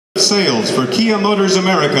Sales for Kia Motors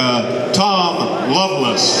America, Tom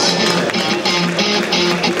Lovelace.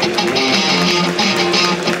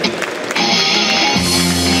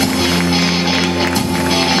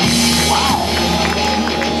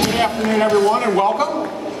 Everyone, and welcome.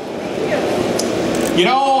 You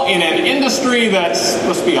know, in an industry that's,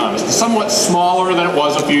 let's be honest, somewhat smaller than it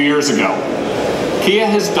was a few years ago, Kia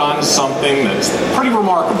has done something that's pretty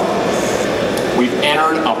remarkable. We've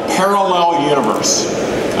entered a parallel universe.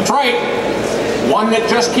 That's right, one that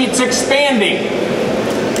just keeps expanding.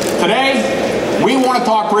 Today, we want to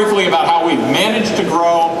talk briefly about how we've managed to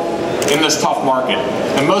grow in this tough market.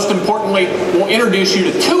 And most importantly, we'll introduce you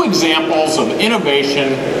to two examples of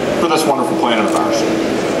innovation for this wonderful planet of ours.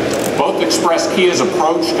 Both express Kia's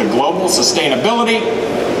approach to global sustainability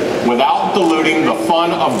without diluting the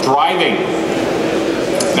fun of driving.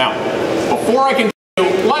 Now, before I continue,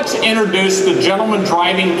 let's introduce the gentleman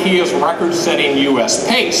driving Kia's record-setting U.S.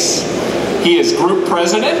 pace. He is Group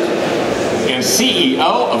President and CEO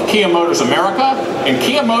of Kia Motors America and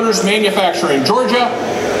Kia Motors Manufacturing Georgia,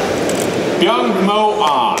 Byung-Mo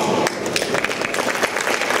Ahn.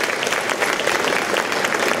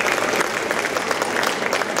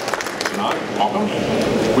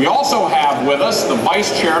 Welcome. We also have with us the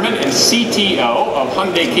Vice Chairman and CTO of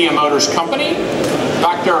Hyundai Kia Motors Company,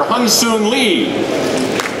 Dr. Hyun-Soon Lee.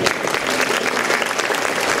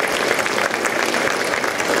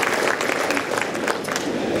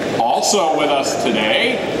 Also with us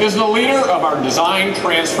today is the leader of our design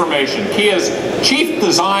transformation, Kia's Chief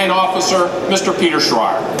Design Officer, Mr. Peter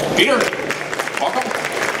Schreier. Peter, welcome.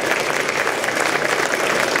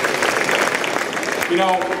 You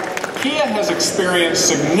know, Kia has experienced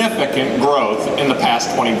significant growth in the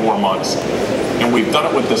past 24 months, and we've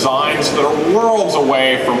done it with designs that are worlds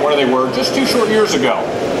away from where they were just 2 short years ago.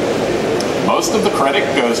 Most of the credit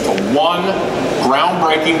goes to one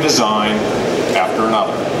groundbreaking design after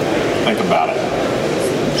another. Think about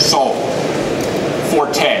it. Soul,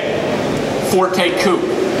 Forte, Forte Coupe,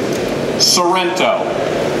 Sorento,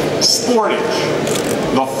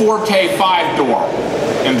 Sportage, the Forte 5-door,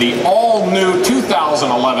 and the all-new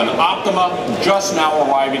 2011 Optima just now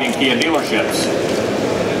arriving in Kia dealerships.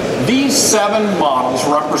 These 7 models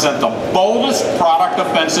represent the boldest product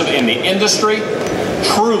offensive in the industry,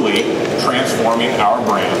 truly transforming our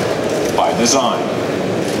brand by design.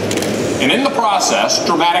 And in the process,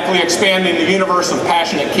 dramatically expanding the universe of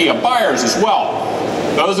passionate Kia buyers as well.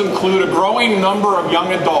 Those include a growing number of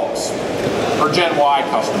young adults, or Gen Y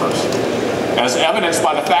customers, as evidenced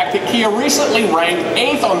by the fact that Kia recently ranked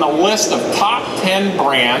 8th on the list of top 10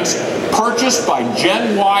 brands purchased by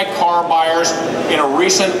Gen Y car buyers in a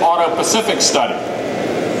recent Auto Pacific study.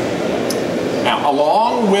 Now,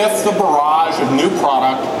 along with the barrage of new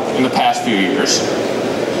product in the past few years,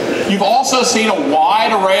 you've also seen a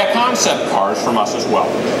wide array of concept cars from us as well.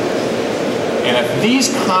 And if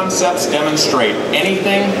these concepts demonstrate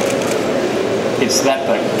anything, it's that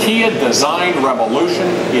the Kia design revolution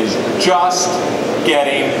is just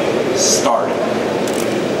getting started.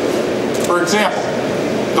 For example,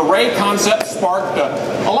 the Ray concept sparked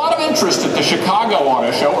a lot of interest at the Chicago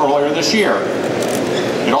Auto Show earlier this year.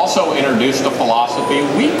 It also introduced a philosophy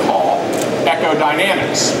we call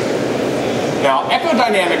ecodynamics. Now,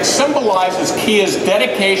 ecodynamics symbolizes Kia's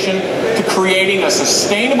dedication to creating a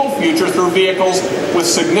sustainable future through vehicles with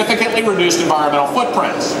significantly reduced environmental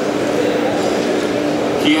footprints.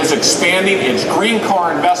 Kia is expanding its green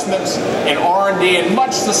car investments in R&D in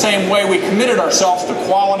much the same way we committed ourselves to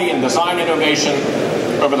quality and design innovation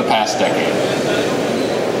over the past decade.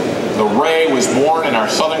 The Ray was born in our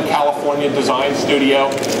Southern California design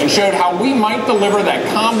studio and showed how we might deliver that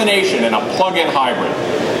combination in a plug-in hybrid.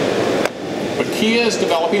 But Kia is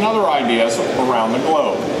developing other ideas around the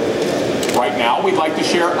globe. Right now, we'd like to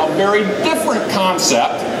share a very different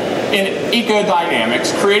concept in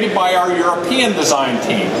ecodynamics created by our European design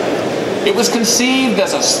team. It was conceived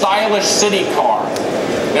as a stylish city car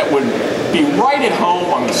that would be right at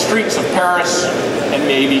home on the streets of Paris and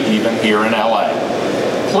maybe even here in LA.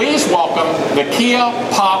 Please welcome the Kia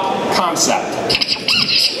Pop concept.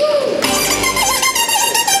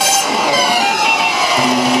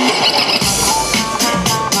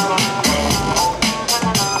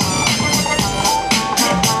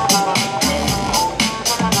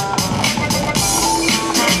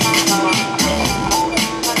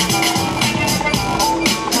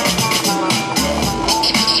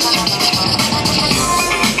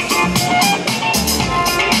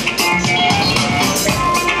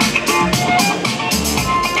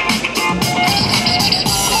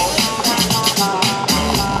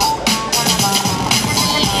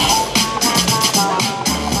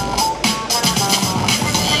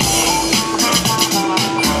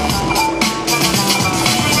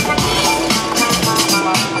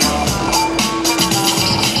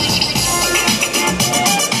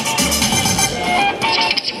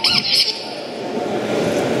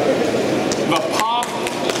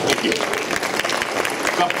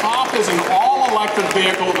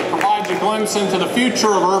 vehicle that provides a glimpse into the future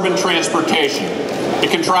of urban transportation. It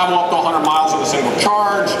can travel up to 100 miles with a single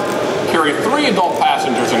charge, carry 3 adult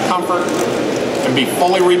passengers in comfort, and be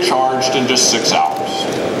fully recharged in just 6 hours.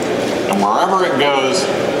 And wherever it goes,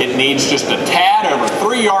 it needs just a tad over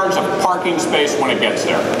 3 yards of parking space when it gets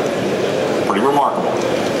there. Pretty remarkable.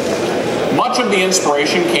 Much of the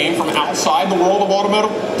inspiration came from outside the world of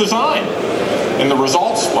automotive design. And the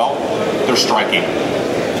results, well, they're striking.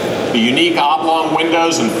 The unique oblong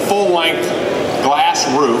windows and full-length glass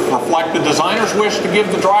roof reflect the designer's wish to give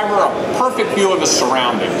the driver a perfect view of his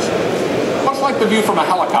surroundings, much like the view from a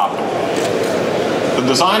helicopter. The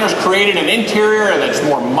designers created an interior that's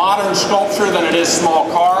more modern sculpture than it is small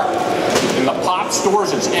car, and the pod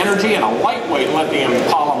stores its energy in a lightweight lithium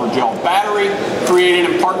polymer gel battery created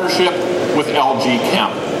in partnership with LG Chem.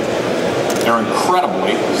 They're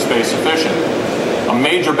incredibly space efficient. A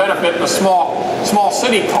major benefit in a small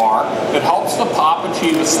city car that helps the Pop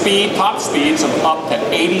achieve top speeds of up to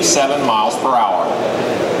 87 miles per hour.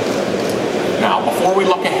 Now, before we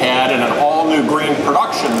look ahead in an all-new green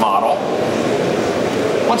production model,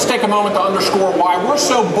 let's take a moment to underscore why we're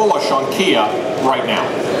so bullish on Kia right now.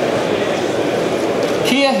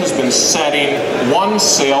 Kia has been setting one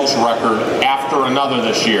sales record after another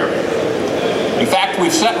this year. In fact,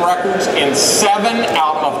 we've set records in 7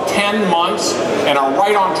 out of 10 months and are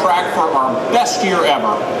right on track for our best year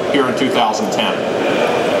ever here in 2010.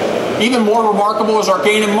 Even more remarkable is our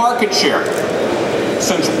gain in market share.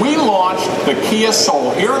 Since we launched the Kia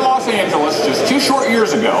Soul here in Los Angeles just 2 short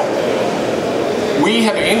years ago, we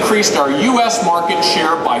have increased our U.S. market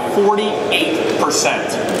share by 48%.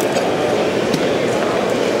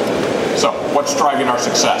 So, what's driving our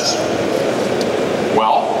success?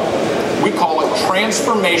 Well, we call it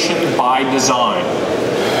transformation by design.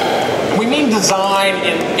 And we mean design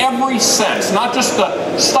in every sense, not just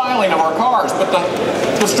the styling of our cars, but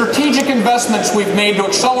the strategic investments we've made to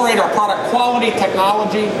accelerate our product quality,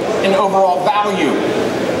 technology, and overall value.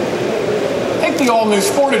 Take the all-new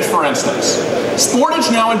Sportage, for instance.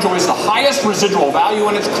 Sportage now enjoys the highest residual value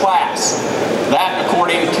in its class. That,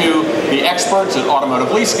 according to the experts at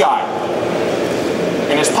Automotive Lease Guide.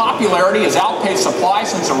 And its popularity has outpaced supply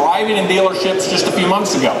since arriving in dealerships just a few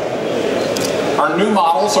months ago. Our new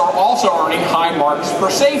models are also earning high marks for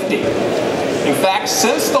safety. In fact,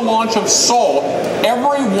 since the launch of Soul,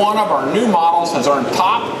 every one of our new models has earned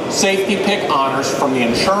top safety pick honors from the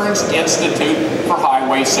Insurance Institute for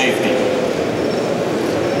Highway Safety.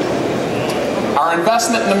 Our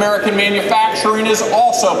investment in American manufacturing is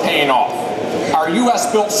also paying off. Our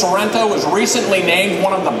U.S.-built Sorento was recently named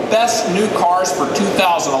one of the best new cars for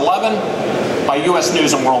 2011 by U.S.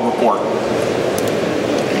 News & World Report.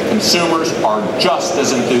 Consumers are just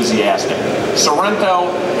as enthusiastic.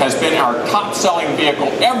 Sorento has been our top-selling vehicle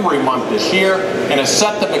every month this year and is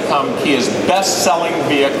set to become Kia's best-selling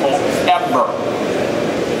vehicle ever,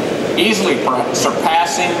 easily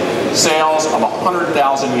surpassing sales of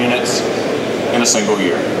 100,000 units in a single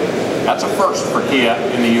year. That's a first for Kia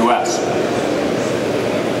in the U.S.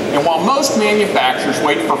 And while most manufacturers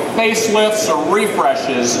wait for facelifts or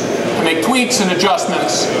refreshes to make tweaks and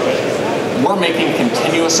adjustments, we're making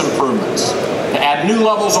continuous improvements to add new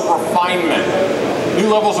levels of refinement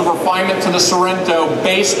to the Sorento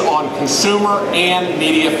based on consumer and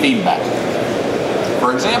media feedback.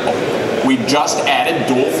 For example, we just added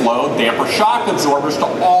dual-flow damper shock absorbers to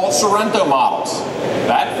all Sorento models.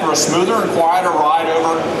 That for a smoother and quieter ride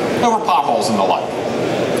over potholes and the like.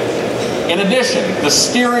 In addition, the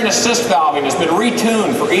steering assist valving has been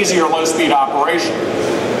retuned for easier low-speed operation.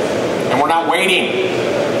 And we're not waiting.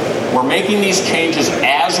 We're making these changes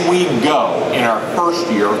as we go in our first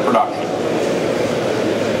year of production.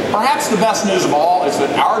 Perhaps the best news of all is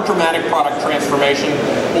that our dramatic product transformation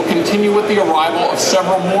will continue with the arrival of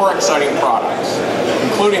several more exciting products,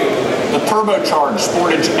 including the turbocharged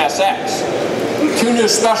Sportage SX, 2 new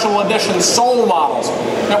special edition Soul models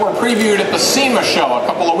that were previewed at the SEMA show a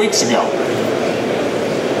couple of weeks ago.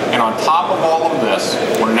 And on top of all of this,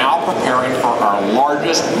 we're now preparing for our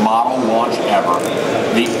largest model launch ever,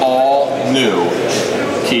 the all-new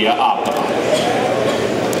Kia Optima.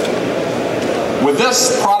 With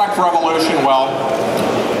this product revolution, well,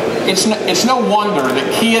 it's no wonder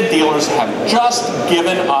that Kia dealers have just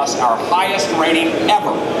given us our highest rating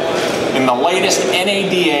ever in the latest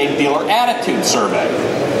NADA Dealer Attitude Survey.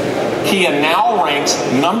 Kia now ranks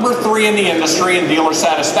number 3 in the industry in dealer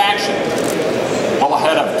satisfaction, well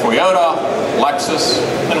ahead of Toyota, Lexus,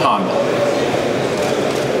 and Honda.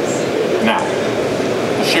 Now,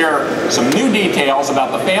 to share some new details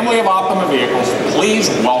about the family of Optima vehicles, please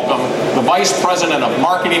welcome the Vice President of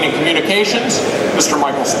Marketing and Communications, Mr.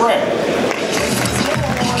 Michael Sprague.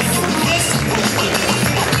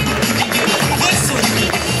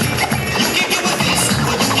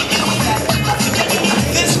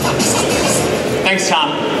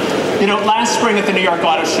 Tom. You know, last spring at the New York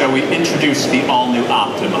Auto Show, we introduced the all-new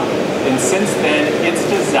Optima. And since then, its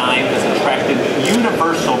design has attracted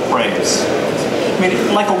universal praise. I mean,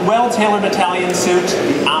 like a well-tailored Italian suit,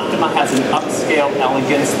 the Optima has an upscale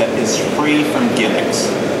elegance that is free from gimmicks.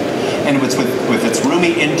 And with its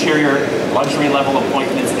roomy interior, luxury-level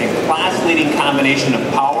appointments, and class-leading combination of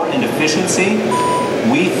power and efficiency,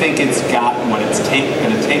 we think it's got what it's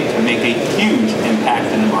going to take to make a huge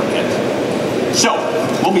impact in the market. So,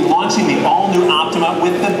 we'll be launching the all-new Optima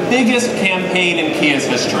with the biggest campaign in Kia's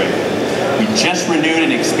history. We just renewed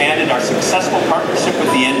and expanded our successful partnership with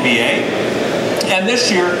the NBA. And this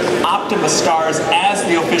year, Optima stars as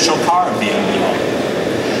the official car of the NBA.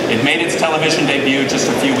 It made its television debut just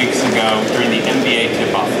a few weeks ago during the NBA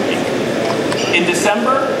tip-off week. In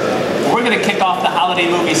December, we're going to kick off the holiday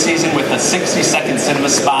movie season with a 60-second cinema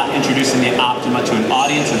spot introducing the Optima to an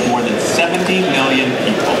audience of more than 70 million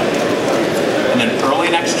people. And then early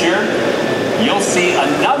next year, you'll see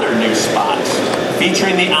another new spot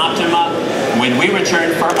featuring the Optima when we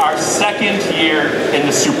return for our second year in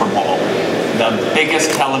the Super Bowl, the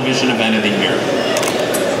biggest television event of the year.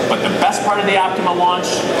 But the best part of the Optima launch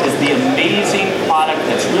is the amazing product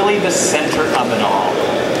that's really the center of it all.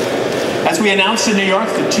 As we announced in New York,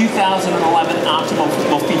 the 2011 Optima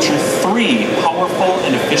will feature 3 powerful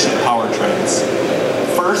and efficient powertrains.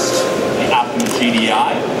 First, the Optima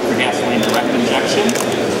GDI for gasoline direct injection,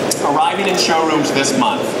 arriving in showrooms this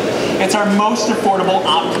month. It's our most affordable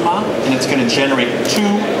Optima, and it's going to generate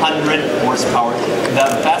 200 horsepower,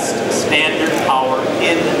 the best standard power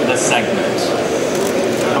in the segment.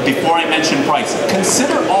 But before I mention price,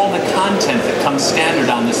 consider all the content that comes standard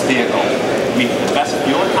on this vehicle. We have the best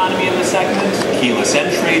fuel economy in the segment, keyless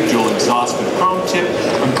entry, dual exhaust with chrome tip,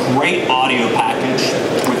 a great audio package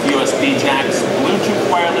with USB jacks, Bluetooth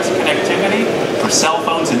wireless connectivity for cell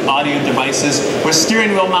phones and audio devices with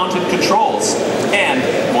steering wheel mounted controls and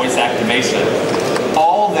voice activation.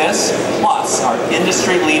 All this plus our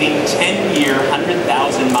industry-leading 10-year,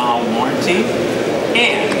 100,000-mile warranty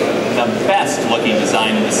and the best-looking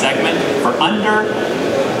design in the segment for under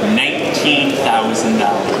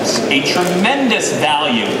 $19,000. A tremendous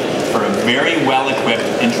value for a very well-equipped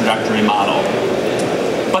introductory model.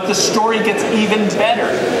 But the story gets even better.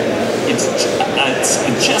 It's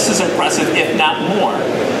just as impressive, if not more.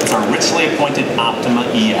 It's our richly appointed Optima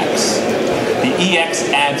EX. The EX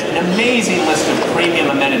adds an amazing list of premium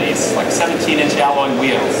amenities like 17-inch alloy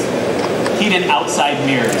wheels, heated outside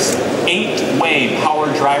mirrors, 8-way power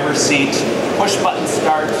driver seat, push-button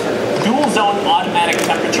start, dual-zone automatic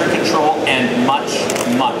temperature control, and much,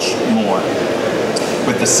 much more.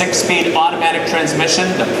 With the 6-speed automatic transmission,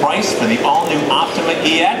 the price for the all-new Optima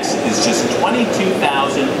EX is just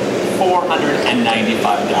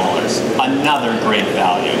 $22,495. Another great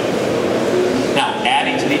value. Now,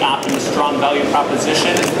 adding to the Optima's strong value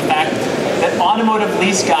proposition is the fact that Automotive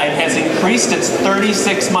Lease Guide has increased its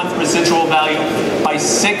 36-month residual value by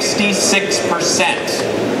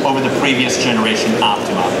 66% over the previous generation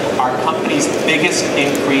Optima, our company's biggest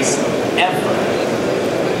increase ever.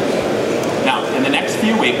 Now, in the next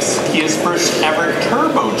few weeks, Kia's first ever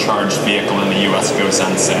turbocharged vehicle in the US goes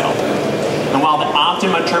on sale. And while the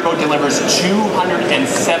Optima Turbo delivers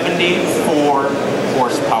 274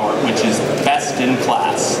 horsepower, which is best in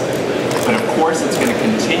class, but of course it's going to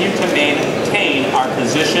continue to maintain our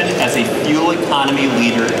position as a fuel economy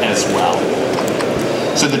leader as well.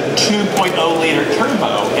 So the 2.0-liter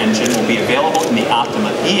turbo engine will be available in the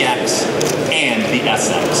Optima EX and the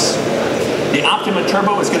SX. The Optima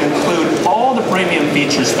Turbo is going to include all the premium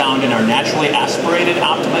features found in our naturally aspirated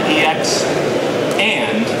Optima EX,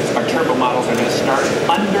 and our turbo models are going to start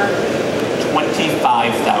under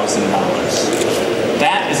 $25,000.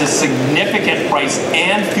 That is a significant price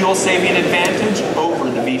and fuel-saving advantage over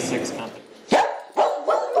the V6 competition.